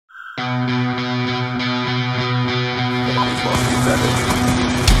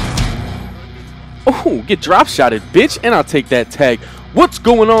Oh, get drop shotted, bitch, and I'll take that tag. What's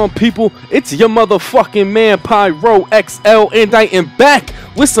going on, people? It's your motherfucking man, Pyro XL, and I am back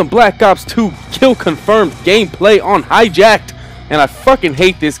with some Black Ops 2 kill confirmed gameplay on Hijacked. And I fucking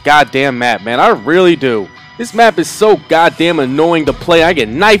hate this goddamn map, man. I really do. This map is so goddamn annoying to play. I get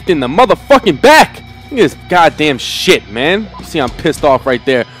knifed in the motherfucking back. Look at this goddamn shit, man. You see I'm pissed off right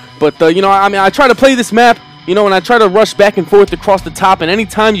there. But, you know, I mean, I try to play this map, you know, and I try to rush back and forth across the top. And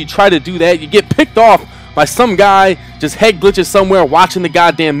anytime you try to do that, you get picked off by some guy just head glitches somewhere watching the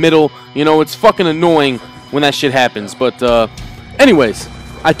goddamn middle. You know, it's fucking annoying when that shit happens. But, anyways,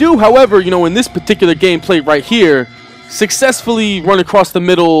 I do, however, you know, in this particular gameplay right here, successfully run across the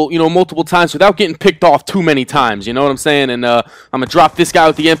middle, you know, multiple times without getting picked off too many times, you know what I'm saying? And I'm gonna drop this guy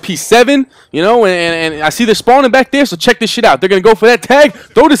with the MP7, you know, and I see they're spawning back there, so check this shit out. They're gonna go for that tag,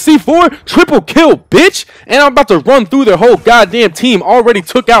 throw the C4, triple kill, bitch, and I'm about to run through their whole goddamn team. Already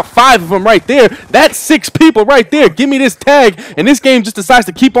took out 5 of them right there. That's 6 people right there. Give me this tag, and this game just decides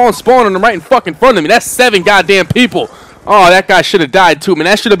to keep on spawning them right in fucking front of me. That's 7 goddamn people. Oh, that guy should have died too, man.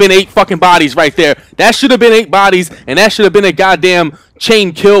 That should have been 8 fucking bodies right there. That should have been 8 bodies, and that should have been a goddamn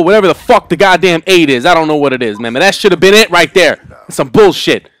chain kill, whatever the fuck the goddamn 8 is. I don't know what it is, man. But that should have been it right there. That's some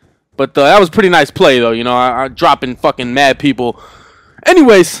bullshit. But that was a pretty nice play, though. You know, I dropping fucking mad people.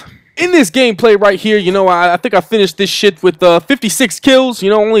 Anyways, in this gameplay right here, you know, I think I finished this shit with 56 kills.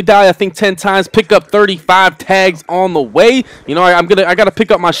 You know, only die I think 10 times. Pick up 35 tags on the way. You know, I gotta pick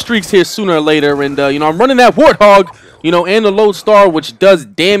up my streaks here sooner or later, and you know, I'm running that Warthog, you know, and the Lodestar, which does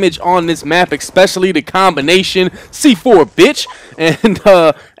damage on this map, especially the combination C4, bitch.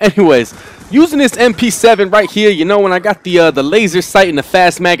 And anyways, using this MP7 right here, you know, when I got the laser sight and the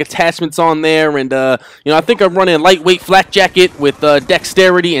fast mag attachments on there, and you know, I think I'm running lightweight flak jacket with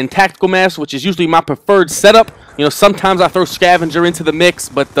dexterity and tactical mask, which is usually my preferred setup. You know, sometimes I throw scavenger into the mix,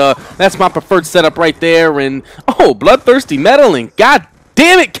 but that's my preferred setup right there. And oh, bloodthirsty meddling, god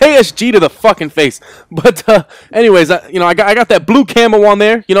damn it, KSG to the fucking face. But anyways, you know, I got that blue camo on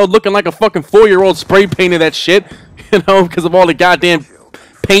there, you know, looking like a fucking 4-year-old spray painted that shit, you know, because of all the goddamn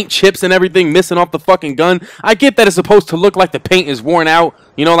paint chips and everything missing off the fucking gun. I get that it's supposed to look like the paint is worn out,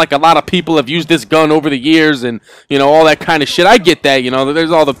 you know, like a lot of people have used this gun over the years and, you know, all that kind of shit. I get that, you know,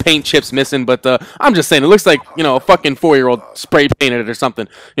 there's all the paint chips missing, but I'm just saying it looks like, you know, a fucking 4-year-old spray painted it or something.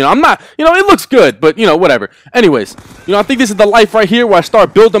 You know, I'm not, you know, it looks good, but, you know, whatever. Anyways, you know, I think this is the life right here where I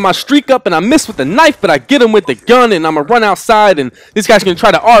start building my streak up, and I miss with the knife, but I get him with the gun, and I'm gonna run outside, and this guy's gonna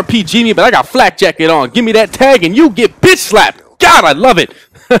try to RPG me, but I got flak jacket on. Give me that tag, and you get bitch slapped. God, I love it.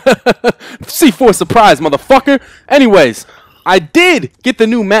 C4 surprise, motherfucker. Anyways, I did get the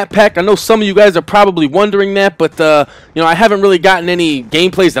new map pack. I know some of you guys are probably wondering that, but you know, I haven't really gotten any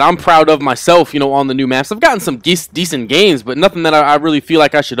gameplays that I'm proud of myself, you know, on the new maps. I've gotten some decent games, but nothing that I really feel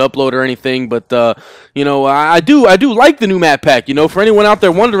like I should upload or anything. But you know, I do like the new map pack. You know, for anyone out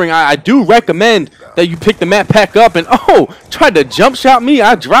there wondering, I do recommend that you pick the map pack up. And oh, tried to jump shot me,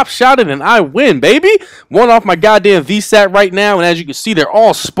 I drop shotted and I win, baby. One off my goddamn VSAT right now, and as you can see, they're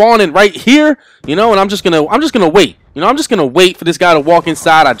all spawning right here. You know, and I'm just gonna wait. You know, I'm just gonna wait for this guy to walk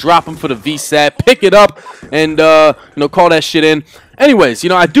inside. I drop him for the VSAT, pick it up, and you know, call that shit in. Anyways, you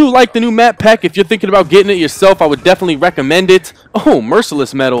know, I do like the new map pack. If you're thinking about getting it yourself, I would definitely recommend it. Oh,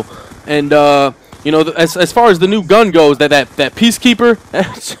 merciless metal, and you know, as far as the new gun goes, that Peacekeeper,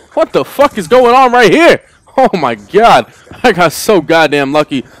 what the fuck is going on right here? Oh my god, I got so goddamn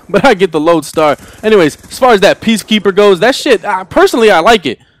lucky, but I get the Lodestar. Anyways, as far as that Peacekeeper goes, that shit, personally, I like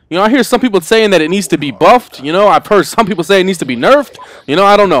it. You know, I hear some people saying that it needs to be buffed. You know, I've heard some people say it needs to be nerfed. You know,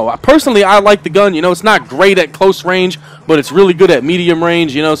 I don't know. Personally, I like the gun. You know, it's not great at close range, but it's really good at medium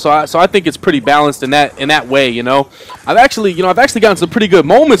range. You know, so I think it's pretty balanced in that way. You know, I've actually gotten some pretty good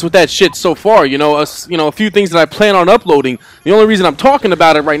moments with that shit so far. You know, a few things that I plan on uploading. The only reason I'm talking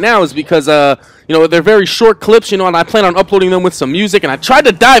about it right now is because you know, they're very short clips, you know, and I plan on uploading them with some music. And I tried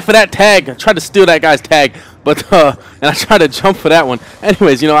to dive for that tag. I tried to steal that guy's tag, but and I tried to jump for that one.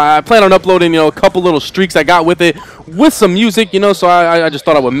 Anyways, you know, I plan on uploading, you know, a couple little streaks I got with it, with some music, you know. So I just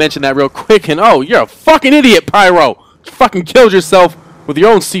thought I would mention that real quick. And oh, you're a fucking idiot, Pyro. You fucking killed yourself with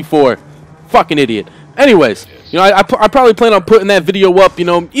your own C4. Fucking idiot. Anyways, you know, I probably plan on putting that video up, you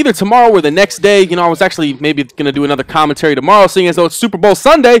know, either tomorrow or the next day. You know, I was actually maybe gonna do another commentary tomorrow, seeing as though it's Super Bowl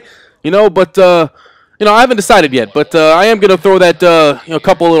Sunday. You know, but You know, I haven't decided yet, but I am gonna throw that you know,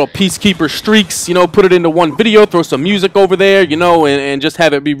 couple little peacekeeper streaks. You know, put it into one video, throw some music over there. You know, and just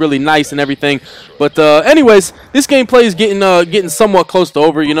have it be really nice and everything. But anyways, this gameplay is getting somewhat close to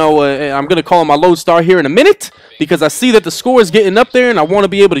over. You know, I'm gonna call on my Lodestar here in a minute because I see that the score is getting up there, and I want to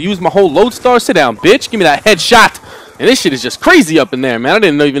be able to use my whole Lodestar. Sit down, bitch. Give me that headshot. And this shit is just crazy up in there, man. I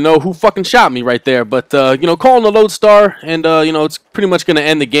didn't even know who fucking shot me right there. But, you know, calling the Lodestar, and, you know, it's pretty much going to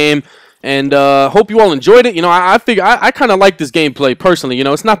end the game. And hope you all enjoyed it. You know, I figure I kind of like this gameplay personally. You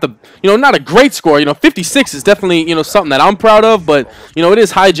know, it's not not a great score. You know, 56 is definitely, you know, something that I'm proud of. But, you know, it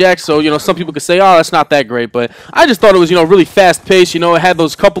is hijacked. So, you know, some people could say, oh, that's not that great. But I just thought it was, you know, really fast paced. You know, it had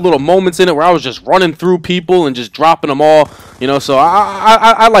those couple little moments in it where I was just running through people and just dropping them all. You know, so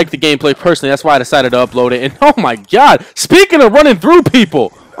I like the gameplay personally. That's why I decided to upload it. And oh my God, speaking of running through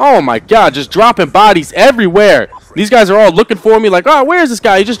people, oh my God, just dropping bodies everywhere. These guys are all looking for me like, oh, where is this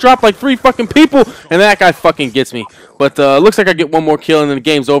guy? He just dropped like 3 fucking people, and that guy fucking gets me. But looks like I get one more kill, and then the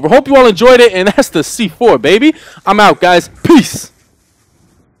game's over. Hope you all enjoyed it, and that's the C4, baby. I'm out, guys. Peace.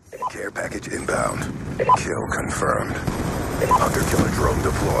 Care package inbound. Kill confirmed. Hunter-killer drone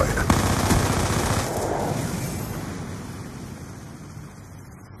deployed.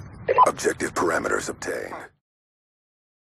 Objective parameters obtained.